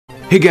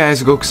Hey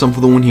guys, Goku for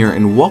the one here,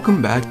 and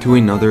welcome back to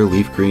another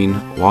LeafGreen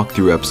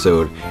walkthrough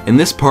episode. In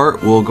this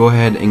part, we'll go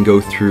ahead and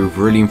go through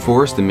Viridian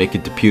Forest and make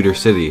it to Pewter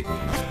City.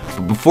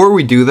 But before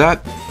we do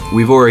that,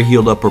 we've already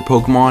healed up our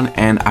Pokemon,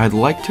 and I'd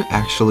like to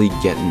actually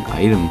get an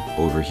item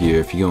over here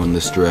if you go in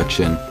this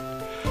direction.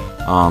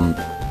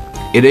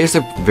 It is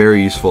a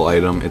very useful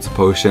item. It's a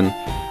potion.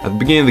 At the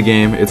beginning of the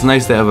game, it's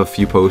nice to have a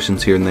few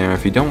potions here and there.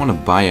 If you don't want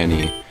to buy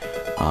any,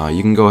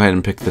 you can go ahead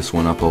and pick this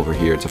one up over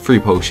here. It's a free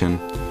potion.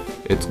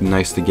 It's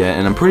nice to get,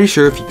 and I'm pretty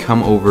sure if you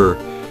come over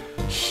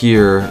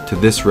here to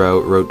this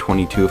route, Route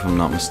 22 if I'm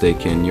not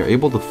mistaken, you're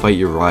able to fight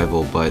your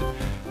rival, but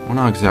we're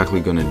not exactly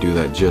going to do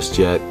that just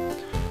yet.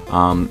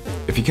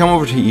 If you come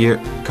over here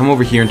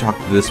and talk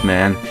to this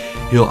man,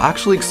 he'll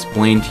actually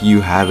explain to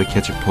you how to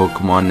catch a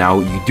Pokemon. Now,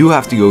 you do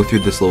have to go through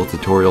this little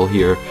tutorial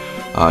here.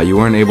 You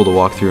weren't able to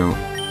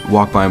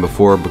walk by him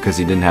before because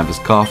he didn't have his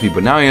coffee,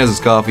 but now he has his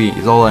coffee,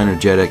 he's all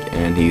energetic,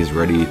 and he's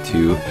ready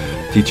to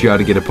teach you how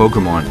to get a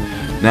Pokemon.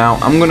 Now,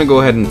 I'm going to go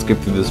ahead and skip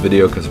through this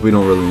video because we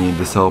don't really need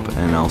this help,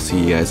 and I'll see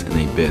you guys in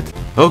a bit.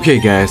 Okay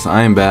guys,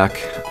 I am back.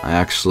 I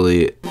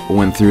actually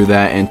went through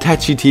that, and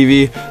Techi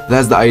TV,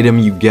 that's the item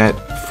you get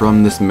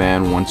from this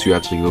man once you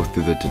actually go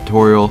through the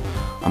tutorial.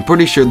 I'm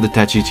pretty sure the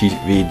Techi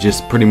TV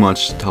just pretty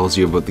much tells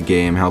you about the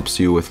game, helps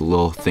you with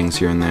little things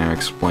here and there,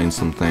 explains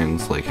some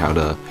things like how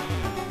to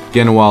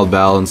get in a wild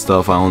battle and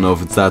stuff. I don't know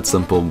if it's that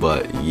simple,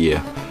 but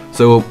yeah.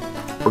 So,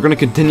 we're going to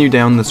continue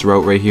down this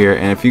route right here,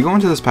 and if you go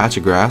into this patch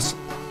of grass,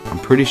 I'm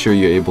pretty sure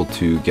you're able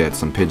to get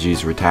some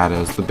Pidgeys,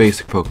 Rattatas, the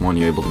basic Pokemon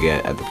you're able to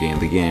get at the beginning of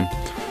the game.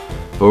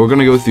 But we're going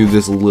to go through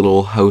this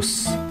little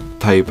house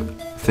type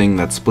thing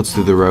that splits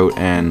through the route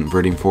and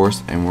Viridian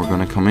Forest, and we're going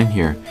to come in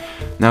here.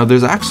 Now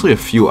there's actually a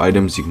few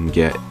items you can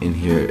get in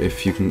here.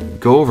 If you can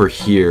go over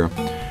here,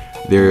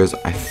 there's,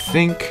 I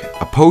think,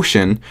 a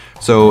potion.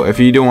 So if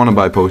you don't want to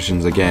buy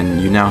potions, again,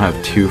 you now have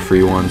 2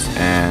 free ones,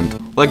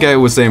 and like I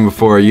was saying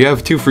before, you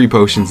have 2 free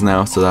potions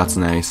now, so that's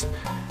nice.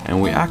 And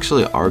we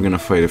actually are going to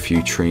fight a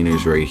few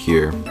trainers right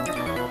here.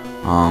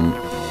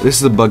 This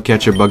is a bug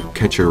catcher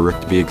Rick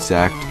to be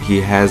exact.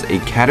 He has a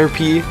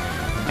Caterpie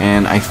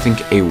and I think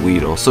a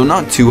Weedle, so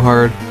not too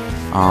hard.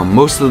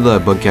 Most of the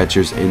bug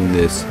catchers in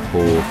this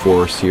whole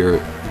forest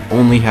here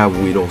only have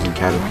Weedles and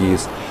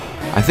Caterpies.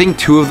 I think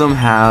 2 of them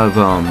have,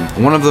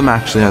 one of them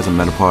actually has a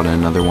Metapod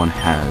and another one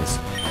has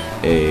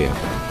a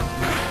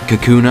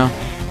Kakuna.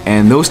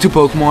 And those 2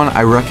 Pokemon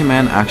I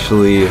recommend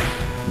actually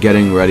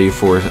getting ready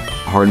for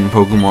hardened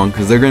Pokemon,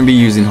 because they're going to be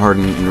using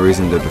hardened and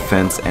raising their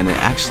defense, and it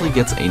actually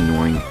gets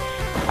annoying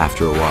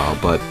after a while.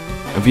 But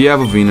if you have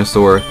a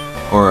Venusaur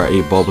or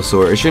a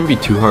Bulbasaur, it shouldn't be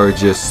too hard.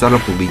 Just set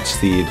up a Leech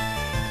Seed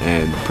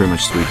and pretty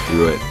much sweep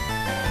through it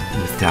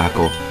with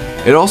Tackle.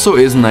 It also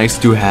is nice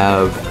to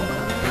have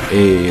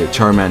a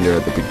Charmander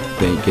at the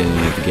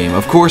beginning of the game.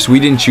 Of course, we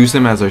didn't choose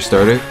him as our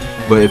starter,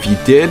 but if you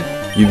did,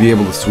 you'd be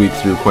able to sweep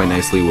through quite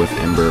nicely with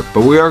Ember.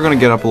 But we are going to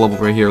get up a level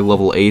right here,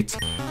 level 8.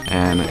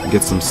 And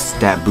get some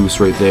stat boost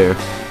right there.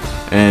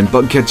 And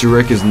Bugcatcher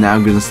Rick is now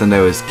going to send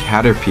out his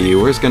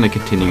Caterpie. We're just going to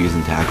continue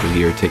using Tackle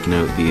here, taking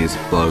out these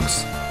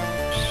bugs.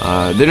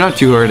 They're not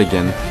too hard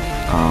again.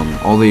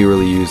 All they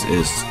really use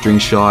is String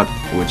Shot,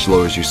 which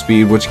lowers your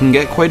speed, which can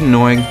get quite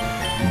annoying,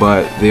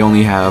 but they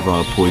only have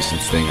Poison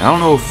Sting. I don't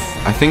know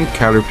if, I think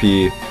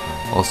Caterpie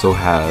also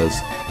has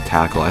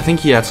Tackle. I think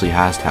he actually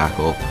has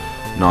Tackle,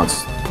 not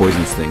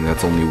Poison Sting.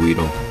 That's only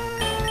Weedle.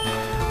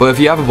 But if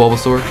you have a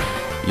Bulbasaur,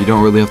 you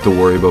don't really have to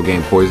worry about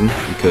getting poisoned,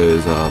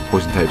 because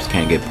poison types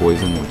can't get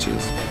poisoned, which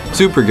is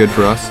super good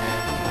for us.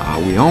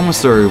 We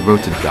almost are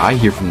about to die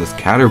here from this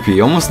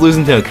Caterpie, almost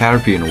losing to a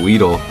Caterpie and a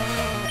Weedle.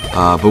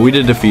 But we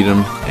did defeat him,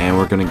 and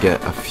we're going to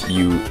get a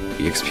few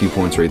XP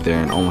points right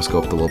there and almost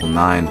go up to level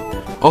 9.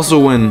 Also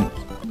win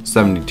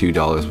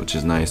 $72, which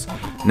is nice.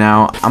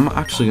 Now, I'm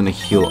actually going to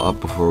heal up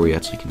before we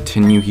actually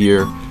continue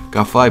here.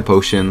 Got 5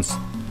 potions,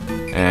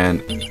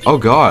 and oh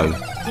god,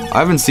 I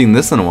haven't seen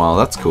this in a while.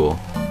 That's cool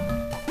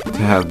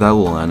to have that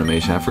little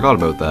animation. I forgot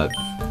about that.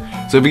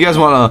 So if you guys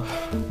want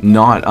to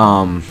not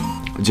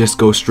just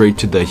go straight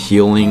to the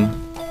healing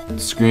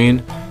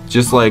screen,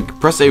 just like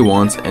press A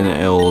once and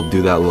it'll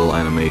do that little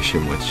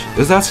animation, which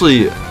is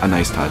actually a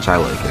nice touch. I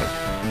like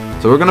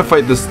it. So we're gonna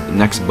fight this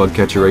next bug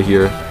catcher right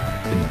here,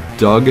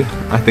 Doug.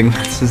 I think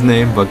that's his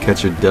name, bug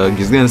catcher Doug.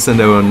 He's gonna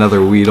send out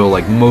another Weedle,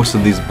 like most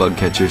of these bug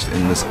catchers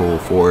in this whole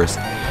forest.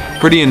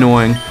 Pretty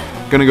annoying.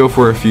 Gonna go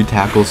for a few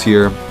tackles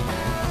here.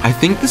 I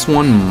think this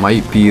one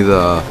might be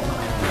the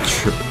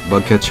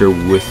bug catcher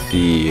with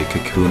the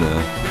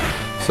Kakuna,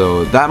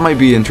 so that might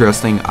be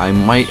interesting. I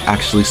might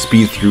actually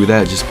speed through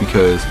that just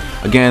because,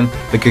 again,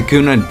 the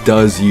Kakuna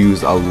does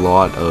use a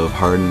lot of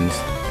hardens,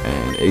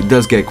 and it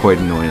does get quite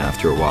annoying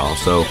after a while.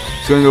 So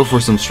he's going to go for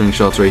some string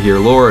shots right here,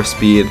 lower our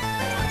speed.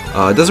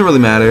 It doesn't really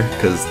matter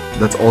because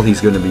that's all he's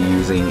going to be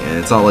using, and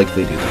it's not like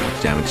they do that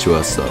much damage to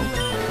us, so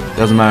it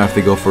doesn't matter if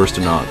they go first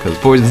or not, because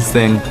Poison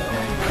Sting,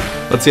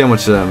 let's see how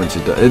much damage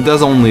it does. It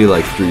does only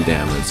like 3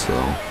 damage,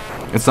 so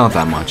it's not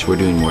that much. We're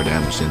doing more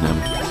damage than him.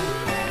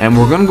 And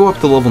we're going to go up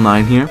to level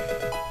 9 here.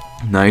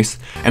 Nice.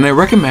 And I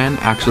recommend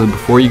actually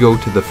before you go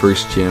to the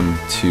first gym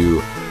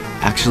to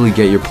actually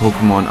get your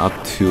Pokemon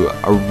up to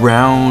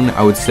around,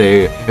 I would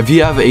say, if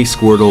you have a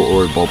Squirtle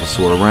or a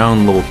Bulbasaur,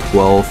 around level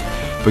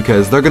 12,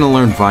 because they're going to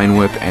learn Vine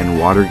Whip and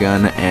Water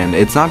Gun, and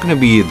it's not going to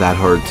be that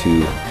hard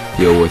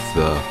to deal with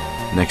the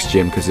next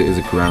gym because it is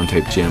a ground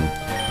type gym.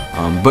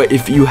 But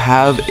if you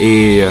have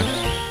a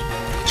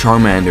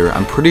Charmander,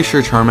 I'm pretty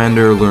sure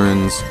Charmander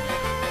learns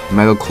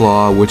Mega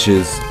Claw, which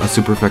is a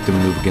super effective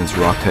move against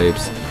rock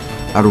types,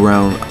 at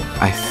around,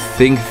 I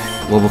think,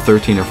 level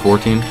 13 or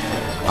 14.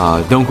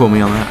 Don't quote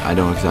me on that, I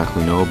don't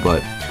exactly know,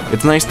 but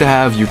it's nice to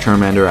have your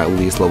Charmander at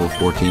least level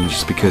 14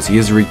 just because he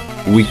is weak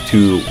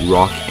to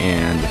rock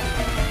and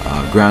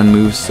ground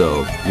moves,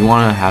 so you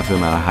want to have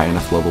him at a high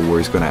enough level where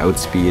he's going to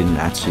outspeed and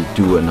actually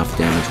do enough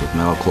damage with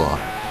Metal Claw.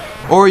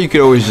 Or you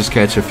could always just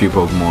catch a few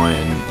Pokemon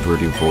in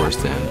Viridian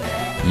Forest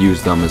and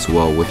use them as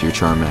well with your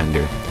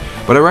Charmander.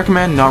 But I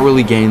recommend not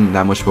really gaining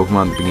that much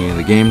Pokemon at the beginning of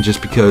the game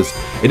just because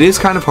it is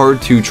kind of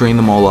hard to train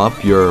them all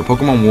up. Your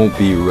Pokemon won't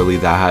be really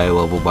that high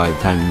level by the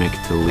time you make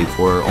it to the Elite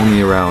Four,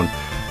 only around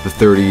the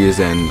 30s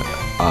and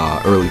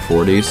early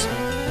 40s.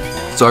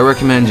 So I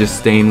recommend just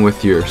staying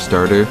with your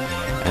starter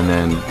and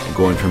then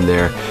going from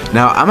there.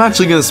 Now I'm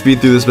actually going to speed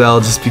through this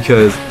battle just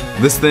because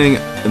this thing,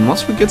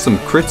 unless we get some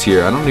crits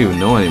here, I don't even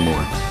know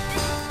anymore.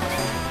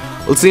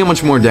 Let's see how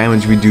much more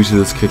damage we do to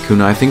this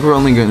Kakuna. I think we're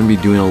only going to be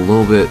doing a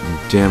little bit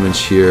damage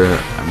here.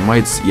 I'm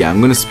going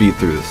to speed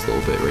through this a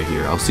little bit right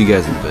here. I'll see you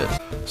guys in a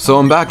bit. So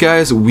I'm back,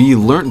 guys. We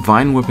learned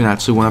Vine Whip and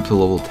actually went up to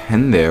level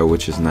 10 there,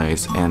 which is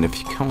nice. And if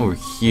you come over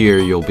here,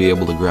 you'll be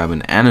able to grab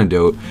an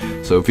antidote.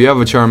 So if you have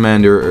a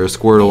Charmander or a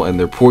Squirtle and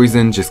they're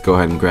poisoned, just go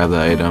ahead and grab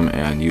that item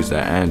and use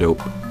that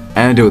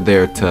antidote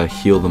there to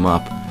heal them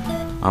up.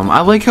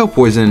 I like how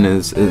poison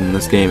is in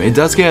this game. It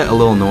does get a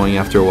little annoying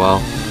after a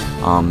while.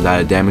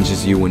 That it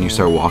damages you when you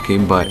start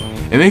walking, but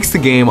it makes the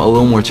game a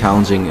little more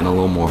challenging and a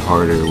little more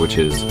harder, which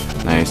is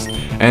nice.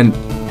 And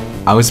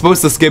I was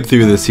supposed to skip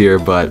through this here,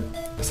 but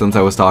since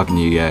I was talking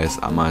to you guys,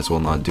 I might as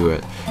well not do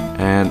it.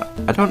 And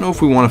I don't know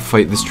if we want to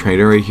fight this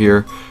trainer right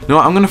here. No,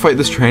 I'm going to fight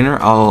this trainer.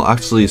 I'll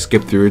actually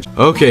skip through it.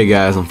 Okay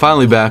guys, I'm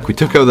finally back. We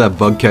took out that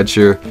bug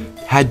catcher,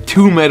 had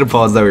 2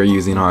 Metapods that we were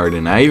using hard,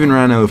 and I even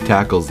ran out of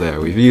tackles there.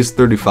 We've used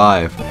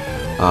 35.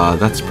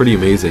 That's pretty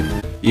amazing.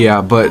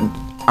 Yeah, but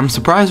I'm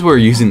surprised we're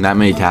using that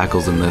many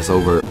tackles in this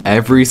over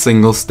every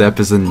single step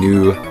is a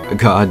new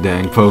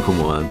goddamn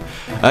Pokemon.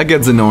 That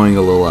gets annoying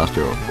a little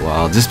after a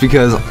while, just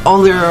because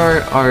all there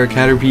are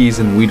Caterpies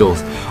and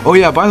Weedles. Oh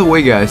yeah, by the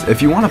way guys,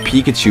 if you want a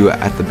Pikachu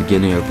at the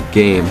beginning of the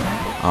game,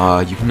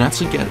 you can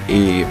actually get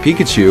a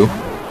Pikachu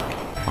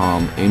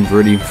in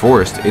Viridian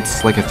Forest.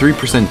 It's like a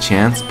 3%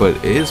 chance, but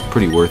it is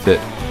pretty worth it.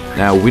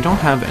 Now, we don't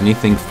have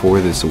anything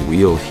for this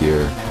wheel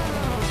here.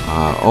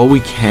 All we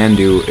can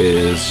do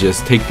is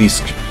just take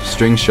these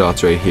string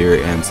shots right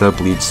here and set up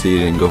Leech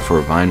Seed and go for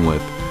a Vine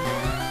Whip.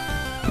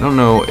 I don't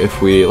know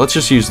if let's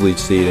just use Leech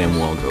Seed and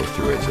we'll go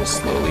through it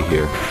just slowly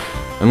here.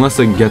 Unless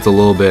it gets a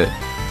little bit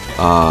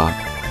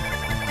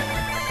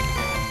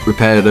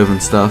repetitive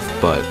and stuff,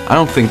 but I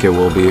don't think it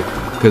will be,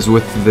 because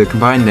with the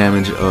combined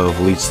damage of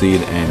Leech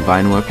Seed and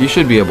Vine Whip, you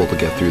should be able to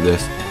get through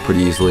this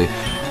pretty easily.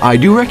 I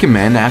do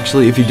recommend,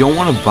 actually, if you don't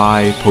want to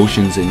buy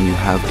potions and you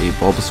have a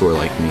Bulbasaur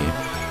like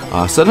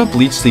me, set up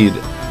Leech Seed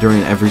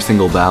during every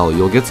single battle.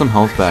 You'll get some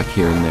health back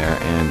here and there,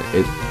 and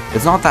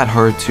it's not that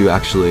hard to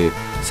actually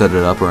set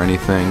it up or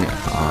anything.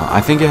 I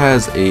think it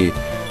has a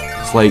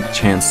slight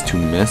chance to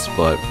miss,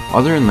 but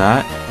other than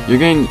that,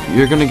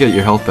 you're gonna get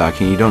your health back,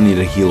 and you don't need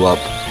to heal up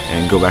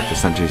and go back to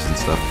centuries and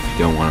stuff if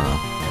you don't want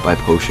to buy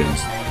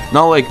potions.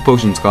 Not like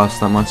potions cost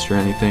that much or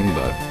anything,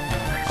 but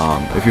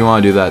if you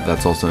want to do that,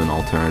 that's also an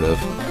alternative.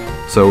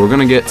 So we're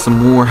gonna get some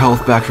more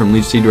health back from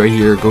Leech Seed right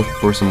here, go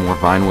for some more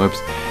Vine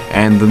Whips,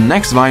 and the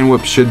next Vine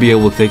Whip should be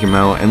able to take him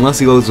out, unless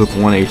he goes with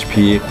 1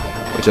 HP,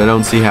 which I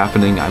don't see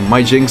happening. I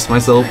might jinx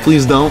myself,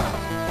 please don't.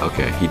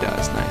 Okay, he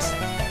dies,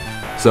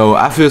 nice. So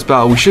after this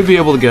battle, we should be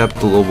able to get up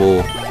to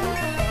level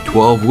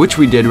 12, which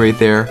we did right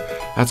there.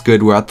 That's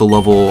good, we're at the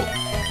level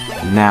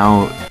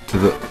now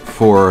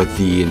for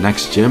the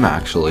next gym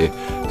actually.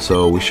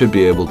 So we should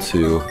be able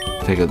to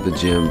take out the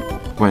gym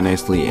quite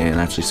nicely and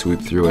actually sweep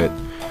through it.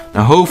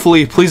 Now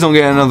hopefully, please don't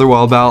get another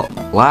wild battle.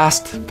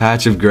 Last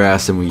patch of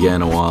grass and we get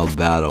in a wild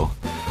battle.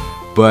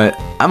 But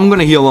I'm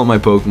gonna heal up my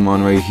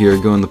Pokemon right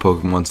here, go in the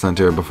Pokemon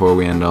Center before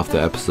we end off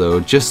the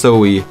episode, just so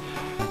we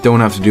don't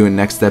have to do it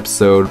next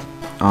episode.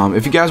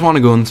 If you guys want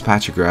to go in this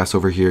patch of grass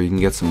over here, you can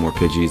get some more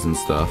Pidgeys and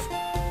stuff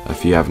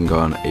if you haven't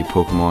gotten a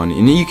Pokemon.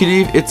 And you could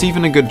it's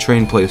even a good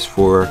train place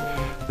for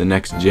the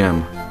next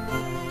gym.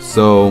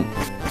 So,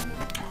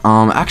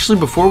 actually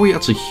before we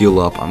actually heal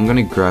up, I'm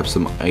gonna grab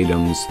some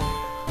items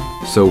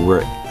so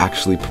we're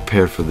actually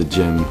prepared for the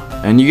gym.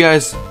 And you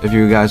guys, if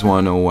you guys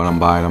want to know what I'm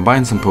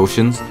buying some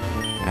potions,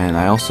 and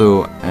I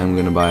also am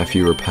gonna buy a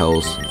few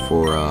repels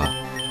for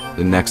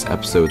the next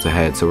episodes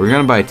ahead. So we're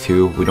gonna buy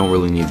 2. We don't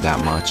really need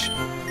that much.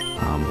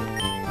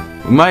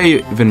 We might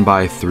even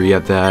buy 3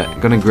 at that. I'm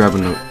gonna grab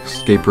an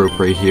escape rope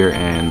right here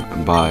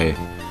and buy,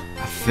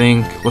 I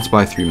think let's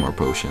buy 3 more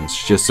potions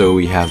just so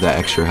we have that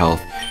extra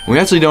health. We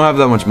actually don't have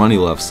that much money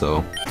left,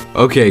 so.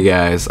 Okay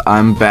guys,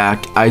 I'm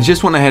back. I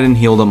just went ahead and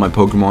healed up my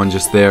Pokemon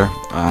just there.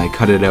 I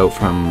cut it out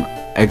from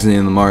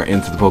exiting the mart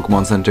into the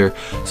Pokemon Center.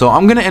 So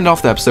I'm gonna end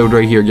off the episode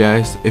right here,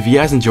 guys. If you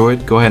guys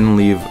enjoyed, go ahead and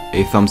leave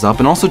a thumbs up,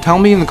 and also tell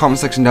me in the comment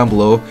section down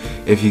below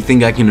if you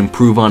think I can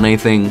improve on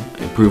anything,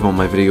 improve on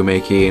my video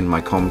making,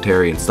 my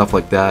commentary, and stuff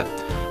like that.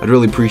 I'd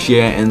really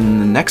appreciate it. And in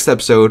the next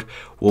episode,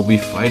 we'll be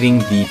fighting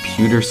the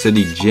Pewter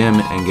City Gym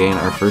and gain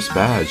our first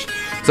badge.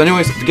 So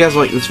anyways, if you guys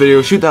like this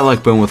video, shoot that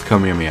like button with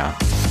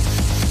Kamehameha.